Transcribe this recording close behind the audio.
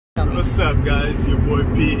Tell me. What's up, guys? Your boy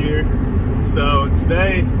P here. So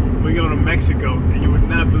today we're going to Mexico, and you would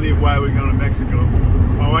not believe why we're going to Mexico.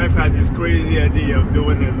 My wife had this crazy idea of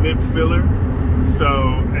doing a lip filler. So,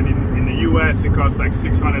 and in the U.S. it costs like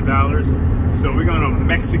 $600. So we're going to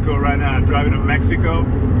Mexico right now. Driving to Mexico,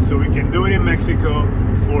 so we can do it in Mexico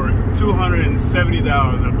for $270,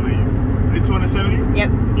 I believe. Is it $270?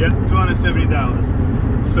 Yep. Yep,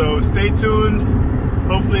 $270. So stay tuned.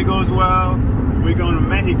 Hopefully it goes well. We're going to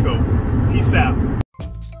Mexico. Peace out.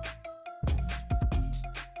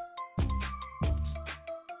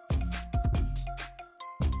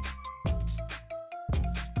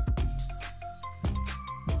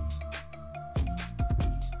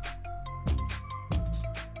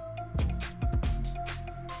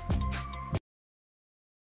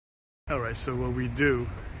 Alright, so what we do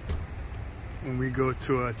when we go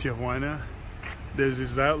to Tijuana, there's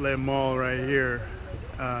this outlet mall right here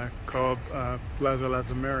called Plaza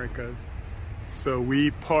Las Americas. So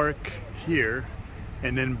we park here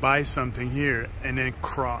and then buy something here and then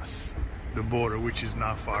cross the border, which is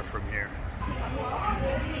not far from here.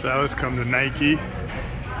 So I was come to Nike,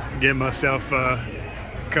 get myself a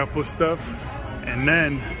couple stuff, and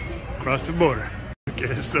then cross the border.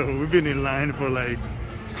 Okay, so we've been in line for like,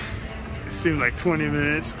 it seems like 20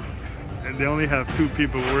 minutes, and they only have 2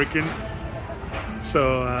 people working.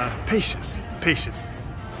 So patience.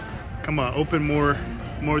 Come on, open more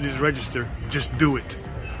of this register. Just do it.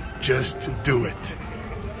 Just do it.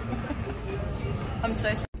 I'm so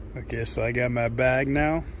sorry. Okay, so I got my bag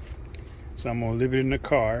now. So I'm gonna leave it in the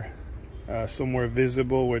car, somewhere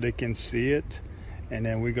visible where they can see it, and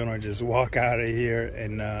then we're gonna just walk out of here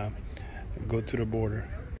and go to the border.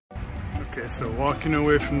 Okay, so walking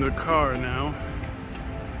away from the car now,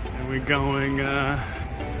 and we're going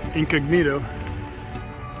incognito.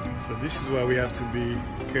 So this is why we have to be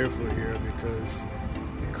careful here, because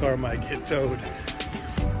the car might get towed.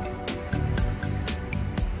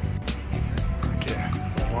 Okay,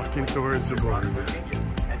 walking towards the border.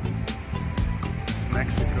 It's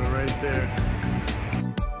Mexico right there.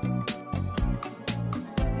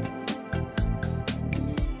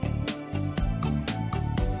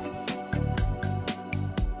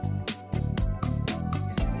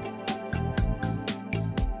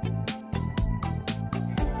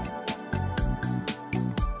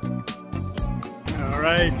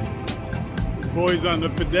 Alright, boys on the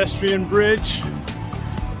pedestrian bridge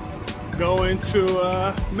going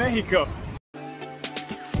to Mexico.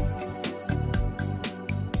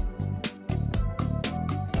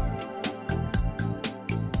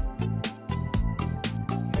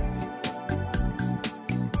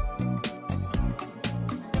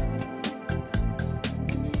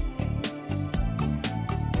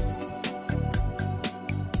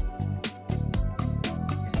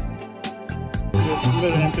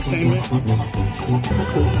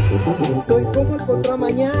 Soy como el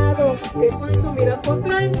contramañado que cuando mira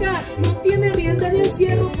potranca no tiene rienda ni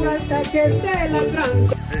encierro por alta que esté la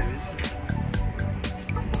tranca.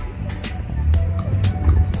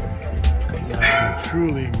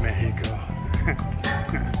 Truly Mexico.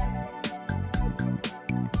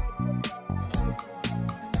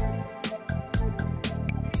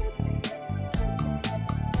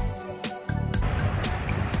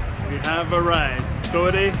 We have arrived.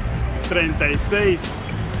 Torre 36.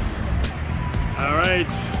 All right,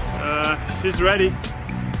 she's ready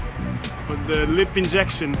for the lip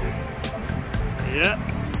injection. Yeah,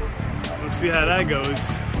 we'll see how that goes.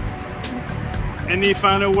 Any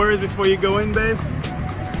final words before you go in, babe?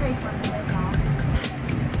 Just pray for me right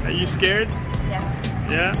now. Are you scared? Yes.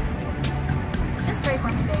 Yeah? Just pray for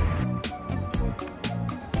me, babe.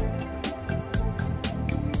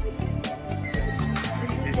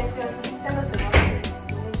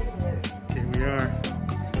 Here we are.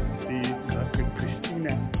 See Dr.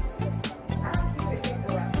 Cristina.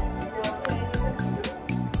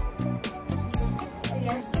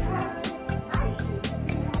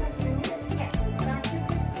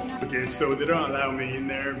 Okay, so they don't allow me in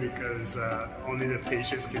there because only the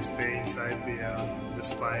patients can stay inside the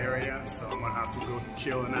spa area. So I'm gonna have to go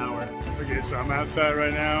kill an hour. Okay, so I'm outside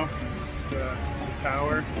right now, the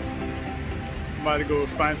tower. I'm about to go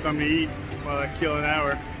find something to eat while I kill an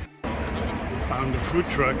hour. Found the food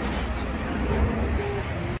trucks.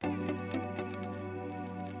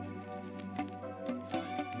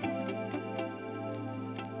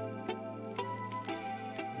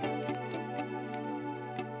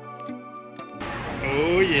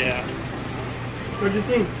 Oh yeah. What do you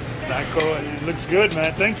think? Taco, it looks good,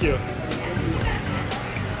 man. Thank you.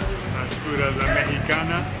 That's food as a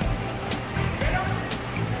Mexicana.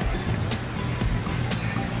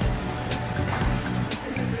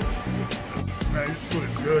 This food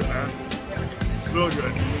is good, man. Real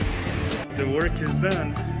good. The work is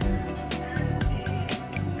done.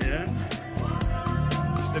 Yeah.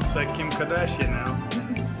 She looks like Kim Kardashian now.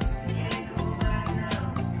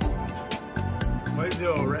 Why is it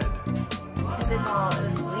all red? Because it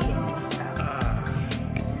was bleeding and stuff.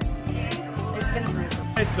 It's gonna bruise.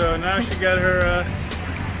 Okay, so now she got her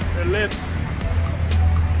lips.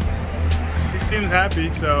 She seems happy,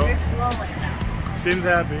 so. They're swollen now. Seems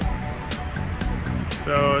happy.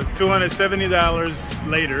 So $270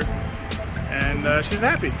 later, and she's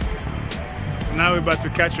happy. So now we're about to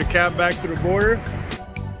catch a cab back to the border.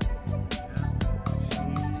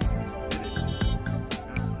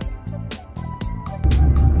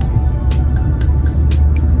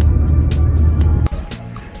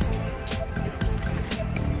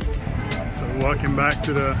 So walking back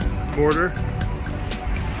to the border.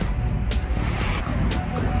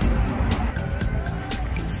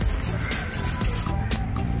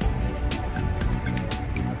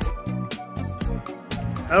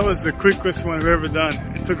 That was the quickest one we've ever done.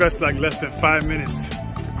 It took us like less than 5 minutes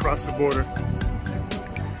to cross the border.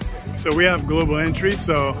 So we have global entry,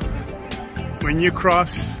 so when you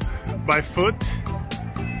cross by foot,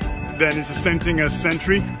 then it's the same thing as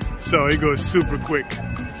Sentry. So it goes super quick,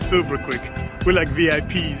 super quick. We're like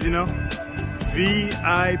VIPs, you know?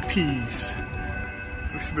 VIPs.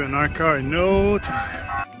 We should be in our car in no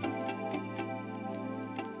time.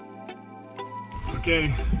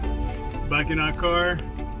 Okay, back in our car.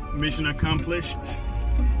 Mission accomplished.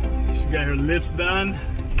 She got her lips done.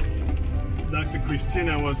 Dr.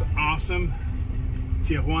 Christina was awesome.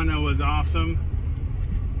 Tijuana was awesome.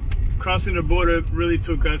 Crossing the border really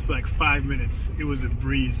took us like 5 minutes. It was a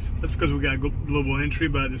breeze. That's because we got global entry,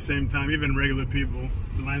 but at the same time, even regular people,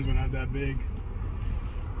 the lines were not that big.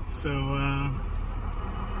 So,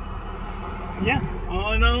 yeah,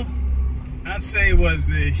 all in all, I'd say it was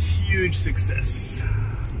a huge success.